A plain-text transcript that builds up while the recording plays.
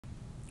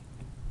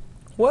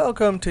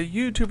Welcome to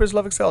YouTubers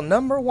Love Excel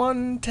number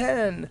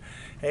 110.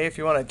 Hey, if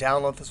you want to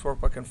download this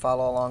workbook and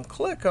follow along,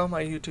 click on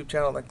my YouTube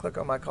channel, then click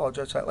on my college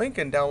website link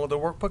and download the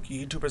workbook,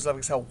 YouTubers Love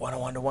Excel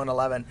 101 to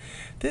 111.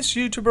 This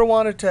YouTuber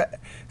wanted to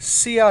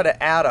see how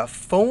to add a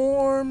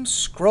form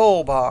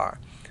scroll bar.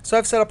 So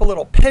I've set up a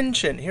little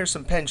pension. Here's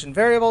some pension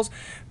variables,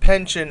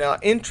 pension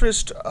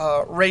interest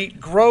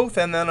rate growth,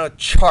 and then a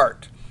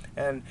chart.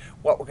 And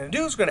what we're going to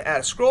do is we're going to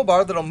add a scroll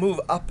bar that'll move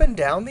up and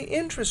down the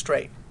interest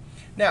rate.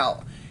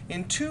 Now,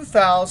 in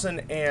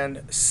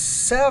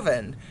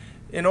 2007,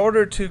 in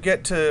order to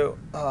get to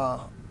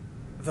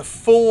the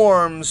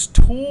Forms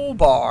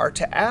toolbar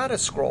to add a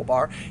scroll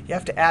bar, you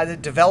have to add a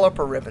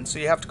developer ribbon. So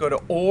you have to go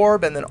to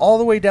Orb, and then all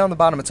the way down the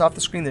bottom, it's off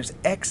the screen, there's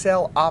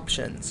Excel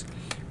Options.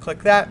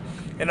 Click that,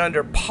 and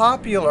under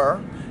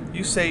Popular,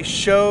 you say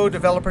Show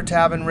Developer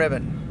tab and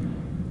Ribbon.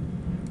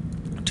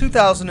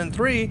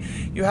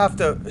 2003, you have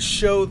to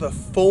show the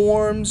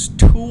Forms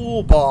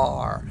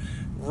toolbar.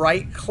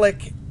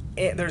 Right-click.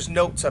 There's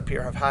notes up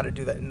here of how to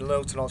do that,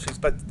 notes and all sheets,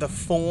 but the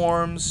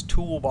Forms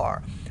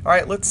toolbar. All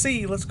right, let's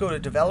see. Let's go to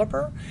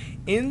Developer,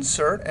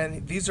 Insert,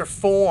 and these are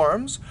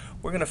forms.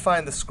 We're going to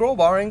find the scroll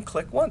bar and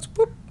click once.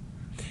 Boop.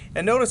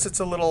 And notice it's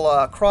a little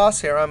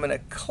crosshair. I'm going to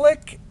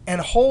click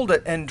and hold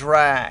it and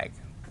drag.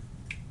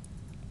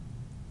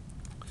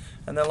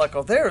 And then let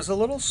go. There's a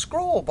little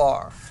scroll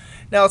bar.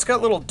 Now, it's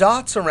got little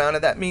dots around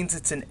it. That means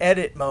it's in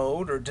edit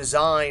mode or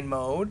design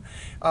mode.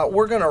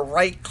 We're going to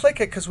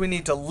right-click it because we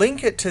need to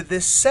link it to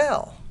this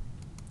cell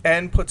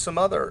and put some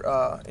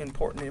other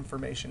important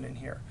information in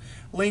here.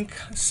 Link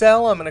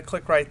cell, I'm going to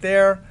click right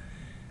there.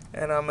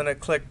 And I'm going to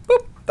click,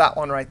 boop, that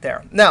one right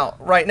there. Now,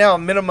 right now,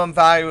 minimum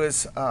value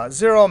is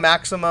 0.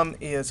 Maximum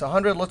is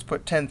 100. Let's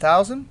put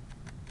 10,000.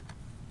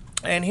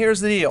 And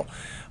here's the deal.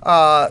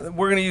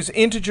 We're going to use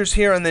integers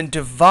here and then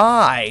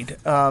divide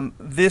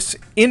this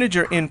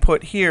integer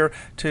input here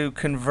to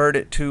convert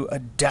it to a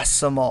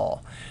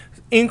decimal.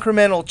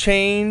 Incremental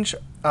change,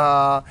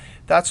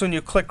 that's when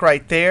you click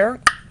right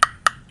there,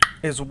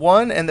 is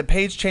 1, and the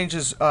page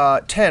changes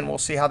 10. We'll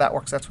see how that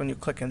works. That's when you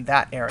click in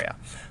that area.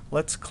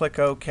 Let's click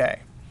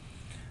OK.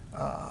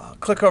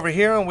 Click over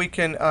here, and we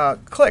can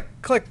click.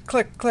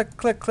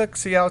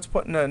 See how it's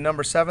putting a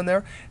number 7 there?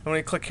 And when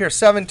we click here,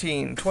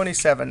 17,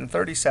 27,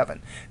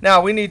 37.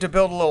 Now, we need to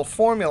build a little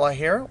formula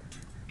here.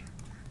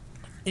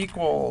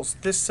 Equals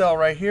this cell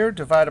right here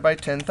divided by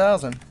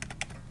 10,000.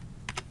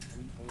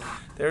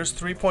 There's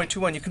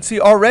 3.21. You can see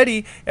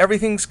already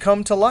everything's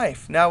come to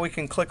life. Now we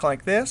can click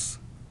like this.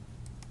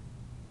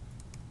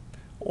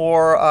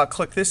 Or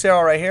click this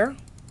arrow right here.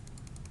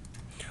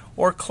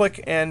 Or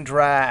click and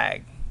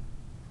drag.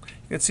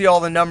 You can see all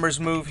the numbers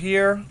move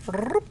here.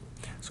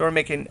 So we're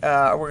going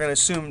to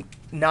assume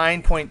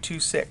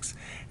 9.26.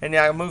 And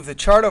now I move the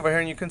chart over here,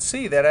 and you can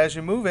see that as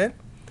you move it,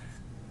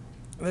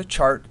 the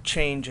chart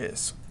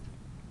changes.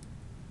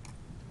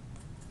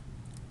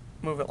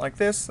 Move it like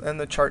this, and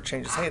the chart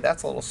changes. Hey,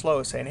 that's a little slow.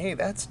 It's saying, hey,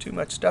 that's too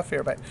much stuff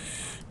here. But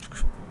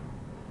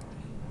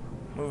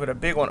move it a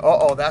big one.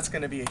 Uh-oh, that's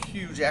going to be a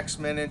huge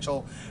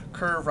exponential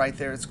curve right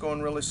there. It's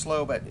going really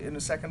slow, but in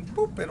a second,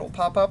 boop, it'll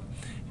pop up.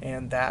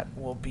 And that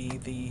will be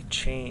the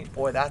change.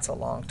 Boy, that's a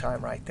long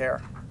time right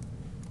there.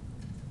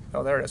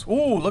 Oh, there it is.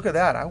 Ooh, look at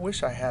that. I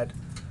wish I had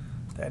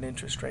that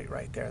interest rate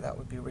right there. That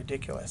would be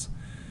ridiculous.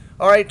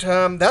 All right,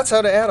 that's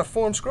how to add a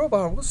form scroll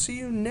bar. We'll see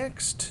you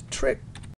next trick.